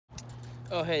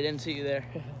Oh, hey, didn't see you there.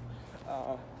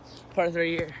 Part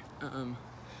 3 here.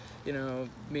 You know,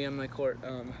 me on my court.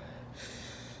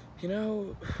 You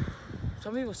know,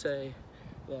 some people say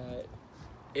that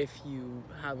if you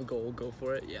have a goal, go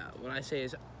for it. Yeah, what I say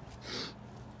is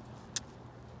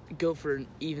go for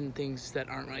even things that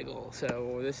aren't my goal.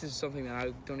 So this is something that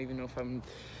I don't even know if I'm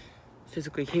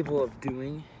physically capable of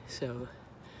doing. So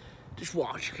just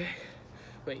watch, okay?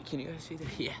 Wait, can you guys see that?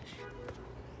 Yeah.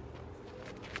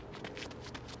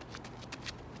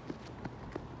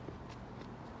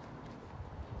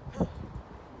 Oh.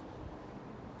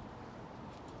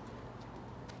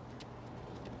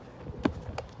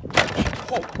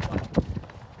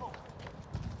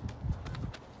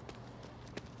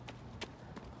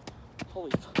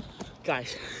 Holy fuck.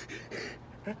 Guys.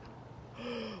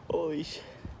 Holy shit.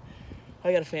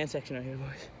 I got a fan section out here,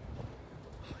 boys.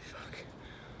 Holy fuck.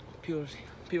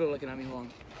 People are looking at me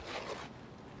long.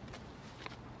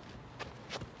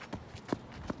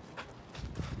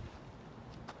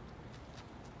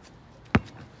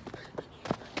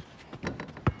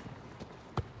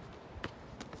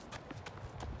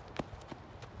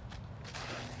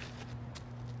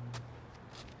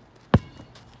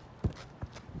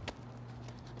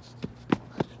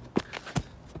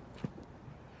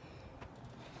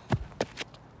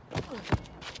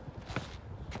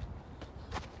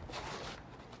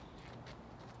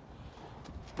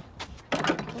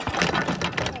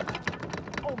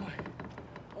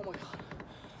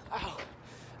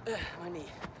 My knee.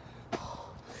 Oh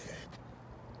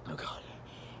God.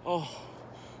 Oh,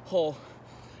 hole.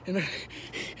 And then,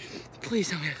 please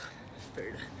tell me I got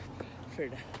it. Fair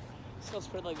enough. Still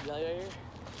spread like jelly right here. What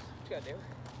you gotta do?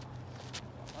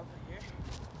 Up right here.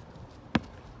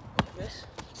 Like this.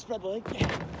 Spread the leg.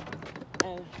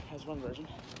 And has one version.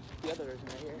 The other version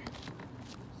right here.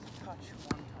 Touch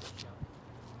one touch jelly.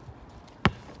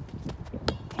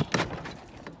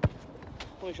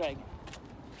 Let me try again.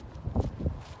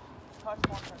 Touch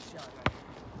one touch jelly.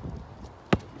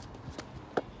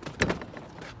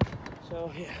 So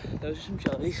yeah, those are some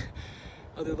jellies.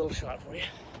 I'll do a little shot for you.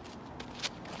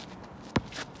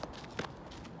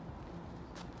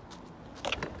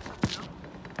 It's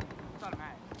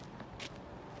automatic.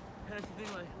 And if you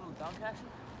do like a little dunk action.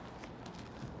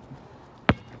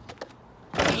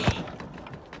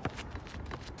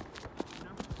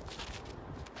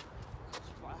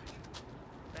 Splash.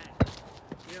 Bang.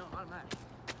 You know, automatic.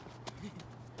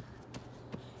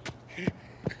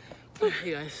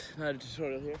 Hey guys, another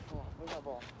tutorial here. Hold on, where's my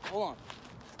ball? Hold on.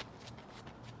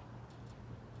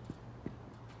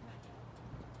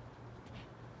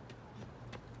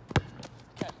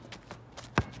 Okay.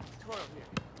 Tutorial here.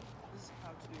 This is how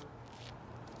to do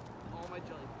all my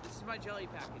jelly. This is my jelly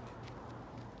package.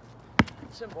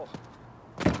 Simple.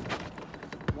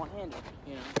 One-handed,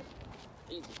 you know.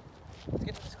 Easy. Let's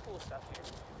get to this cool stuff here.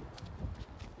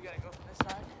 We gotta go from this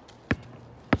side.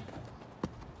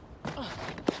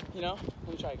 You know, let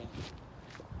me try again.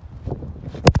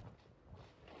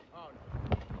 Oh no.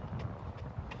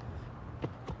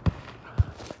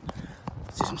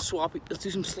 Let's do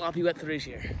some sloppy wet threes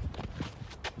here.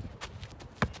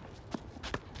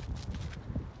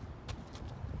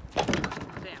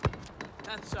 Damn,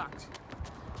 that sucked.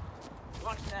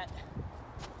 Watch that.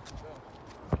 Boom.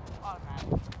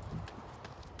 Automatic.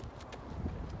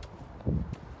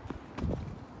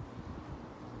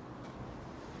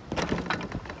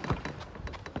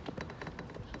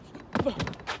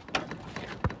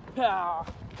 Ah.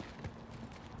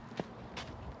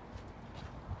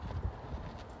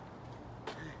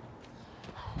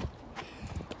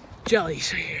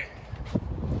 Jellies right here.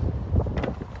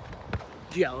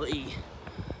 Jelly.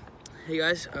 Hey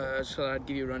guys, so I'd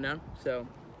give you a rundown. So,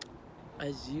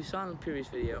 as you saw in the previous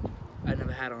video, I didn't have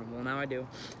a hat on. Well, now I do.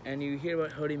 And you hear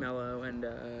about Hoodie Mello and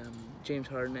James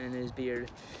Harden and his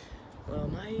beard. Well,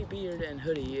 my beard and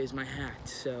hoodie is my hat,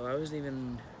 so I wasn't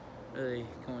even really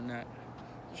going that.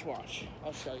 Just watch.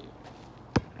 I'll show you.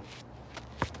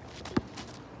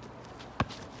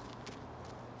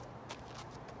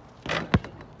 You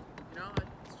know,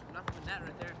 it's nothing but that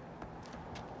right there.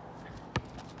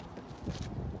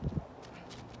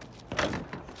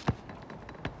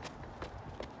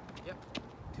 Yep,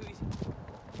 too easy.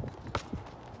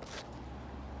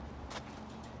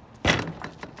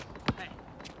 Hey,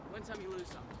 win some, you lose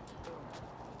some.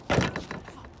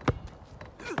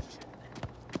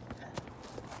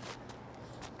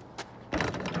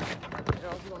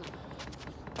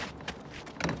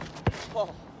 Oh.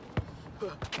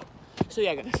 So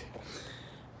yeah guys,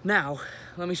 now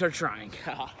let me start trying.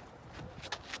 You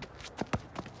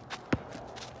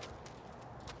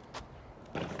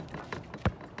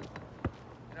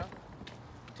know,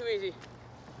 Too easy.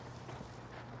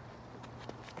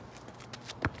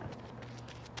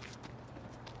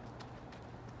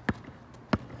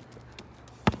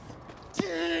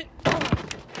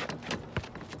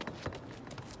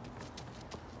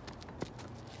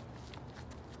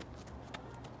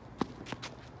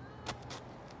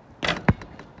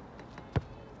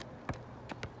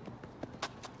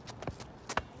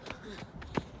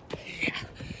 Yeah,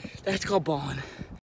 that's called balling.